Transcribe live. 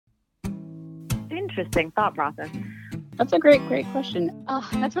Interesting thought process. That's a great question. Oh,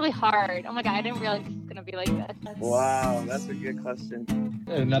 that's really hard. Oh my God, I didn't realize it was going to be like this. Wow, that's a good question.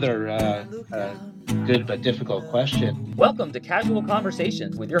 Another good but difficult question. Welcome to Casual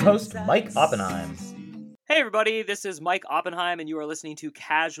Conversations with your host, Mike Oppenheim. Hey everybody, this is Mike Oppenheim, and you are listening to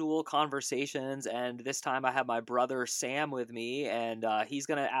Casual Conversations, and this time I have my brother Sam with me, and he's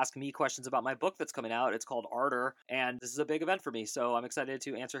going to ask me questions about my book that's coming out. It's called Ardor, and this is a big event for me, so I'm excited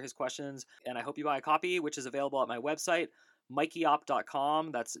to answer his questions, and I hope you buy a copy, which is available at my website,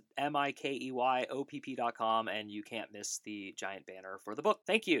 mikeyop.com. That's MIKEYOPP.com, and you can't miss the giant banner for the book.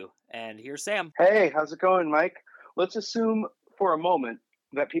 Thank you, and here's Sam. Hey, how's it going, Mike? Let's assume for a moment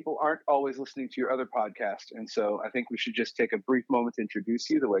that people aren't always listening to your other podcast. And so I think we should just take a brief moment to introduce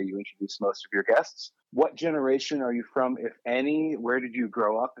you the way you introduce most of your guests. What generation are you from, if any? Where did you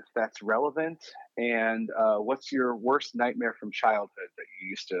grow up, if that's relevant? And what's your worst nightmare from childhood that you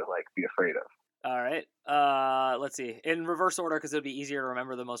used to be afraid of? All right. Let's see. In reverse order, because it would be easier to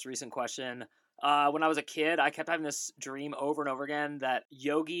remember the most recent question. When I was a kid, I kept having this dream over and over again that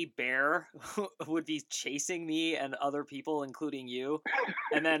Yogi Bear would be chasing me and other people, including you.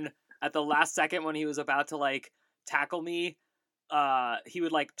 And then at the last second, when he was about to tackle me, he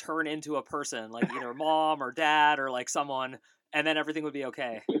would turn into a person, either mom or dad or someone, and then everything would be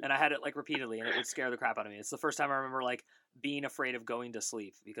okay. And I had it repeatedly, and it would scare the crap out of me. It's the first time I remember being afraid of going to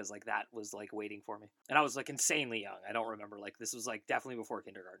sleep, because that was waiting for me. And I was insanely young. I don't remember. This was definitely before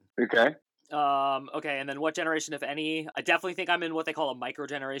kindergarten. Okay. Okay, and then what generation, if any? I definitely think I'm in what they call a micro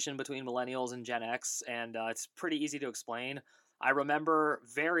generation between millennials and Gen X, and it's pretty easy to explain. I remember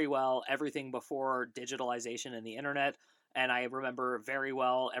very well everything before digitalization and the internet, and I remember very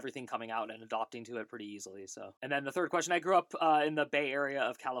well everything coming out and adopting to it pretty easily. So, and then the third question, I grew up in the Bay Area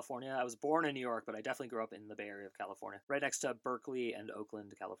of California. I was born in New York, but I definitely grew up in the Bay Area of California, right next to Berkeley and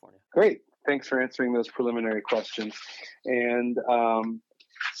Oakland, California. Great. Thanks for answering those preliminary questions. And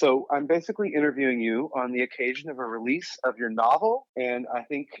so I'm basically interviewing you on the occasion of a release of your novel, and I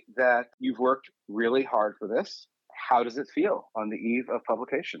think that you've worked really hard for this. How does it feel on the eve of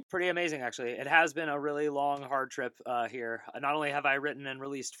publication? Pretty amazing, actually. It has been a really long, hard trip here. Not only have I written and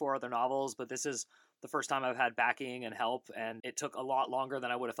released 4 other novels, but this is the first time I've had backing and help, and it took a lot longer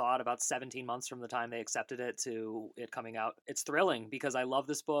than I would have thought, about 17 months from the time they accepted it to it coming out. It's thrilling because I love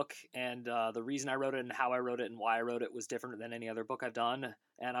this book, and the reason I wrote it and how I wrote it and why I wrote it was different than any other book I've done,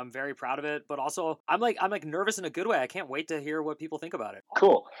 and I'm very proud of it, but also I'm nervous in a good way. I can't wait to hear what people think about it.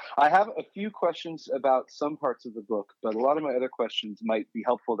 Cool. I have a few questions about some parts of the book, but a lot of my other questions might be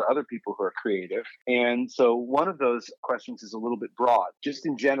helpful to other people who are creative. And so one of those questions is a little bit broad. Just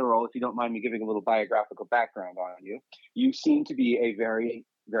in general, if you don't mind me giving a little biographical background on you, you seem to be a very,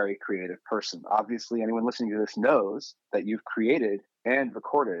 very creative person. Obviously, anyone listening to this knows that you've created and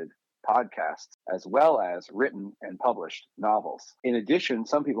recorded podcasts, as well as written and published novels. In addition,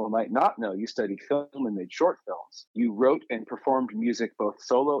 some people might not know you studied film and made short films. You wrote and performed music both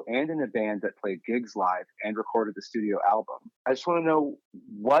solo and in a band that played gigs live and recorded the studio album. I just want to know,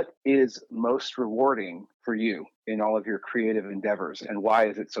 what is most rewarding for you in all of your creative endeavors, and why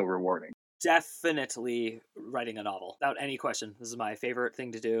is it so rewarding? Definitely writing a novel, without any question. This is my favorite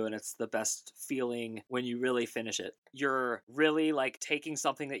thing to do, and it's the best feeling when you really finish it. You're really taking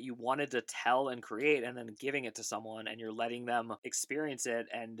something that you wanted to tell and create and then giving it to someone, and you're letting them experience it.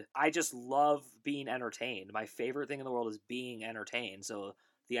 And I just love being entertained. My favorite thing in the world is being entertained. So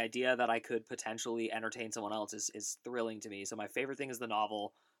the idea that I could potentially entertain someone else is thrilling to me. So my favorite thing is the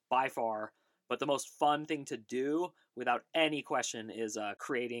novel by far. But the most fun thing to do, without any question, is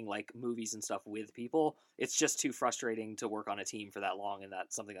creating movies and stuff with people. It's just too frustrating to work on a team for that long, and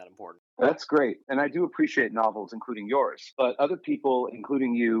that's something that important. That's great. And I do appreciate novels, including yours. But other people,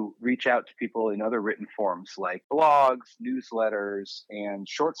 including you, reach out to people in other written forms like blogs, newsletters, and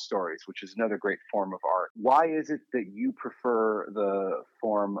short stories, which is another great form of art. Why is it that you prefer the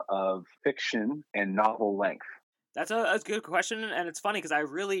form of fiction and novel length? That's a good question, and it's funny because I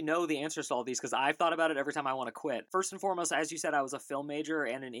really know the answers to all these because I've thought about it every time I want to quit. First and foremost, as you said, I was a film major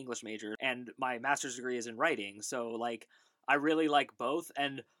and an English major, and my master's degree is in writing, so I really like both,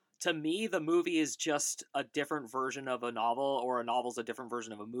 and to me, the movie is just a different version of a novel, or a novel's a different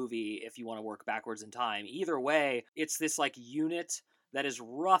version of a movie if you want to work backwards in time. Either way, it's this unit that is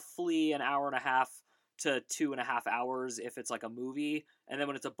roughly an hour and a half to 2.5 hours if it's a movie, and then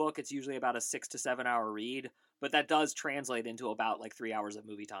when it's a book, it's usually about a 6 to 7 hour read. But that does translate into about 3 hours of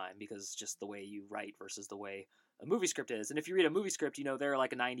movie time, because just the way you write versus the way a movie script is. And if you read a movie script, they're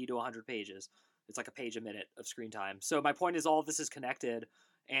 90 to 100 pages. It's a page a minute of screen time. So my point is, all of this is connected,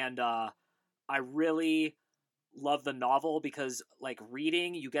 and I really love the novel because like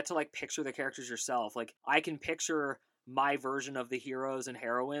reading, you get to like picture the characters yourself. Like I can picture my version of the heroes and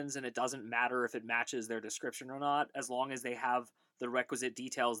heroines, and it doesn't matter if it matches their description or not, as long as they have the requisite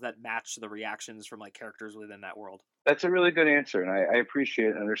details that match the reactions from like characters within that world. That's a really good answer, and I appreciate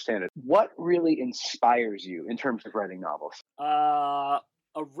and understand it. What really inspires you in terms of writing novels?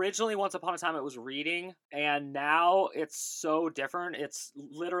 Originally, once upon a time, it was reading, and now it's so different. It's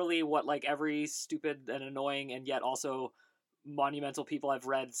literally what like every stupid and annoying and yet also monumental people I've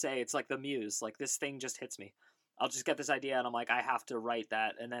read say. It's like the muse. Like this thing just hits me. I'll just get this idea and I'm like, I have to write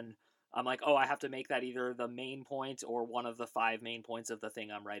that. And then I'm like, oh, I have to make that either the main point or one of the 5 main points of the thing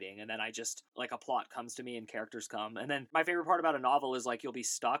I'm writing. And then I just, like, a plot comes to me and characters come. And then my favorite part about a novel is, like, you'll be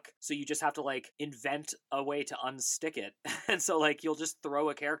stuck. So you just have to, like, invent a way to unstick it. And so, like, you'll just throw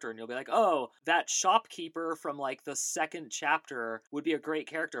a character and you'll be like, oh, that shopkeeper from, like, the 2nd chapter would be a great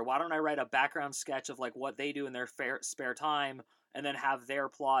character. Why don't I write a background sketch of, like, what they do in their spare time and then have their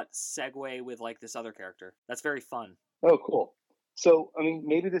plot segue with, like, this other character? That's very fun. Oh, cool. So, I mean,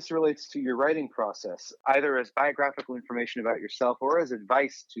 maybe this relates to your writing process, either as biographical information about yourself or as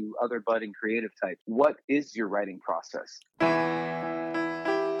advice to other budding creative types. What is your writing process?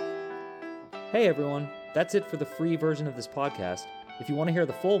 Hey everyone, that's it for the free version of this podcast. If you want to hear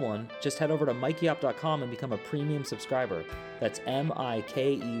the full one, just head over to mikeyop.com and become a premium subscriber. That's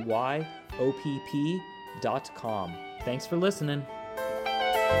MIKEYOPP.com. Thanks for listening.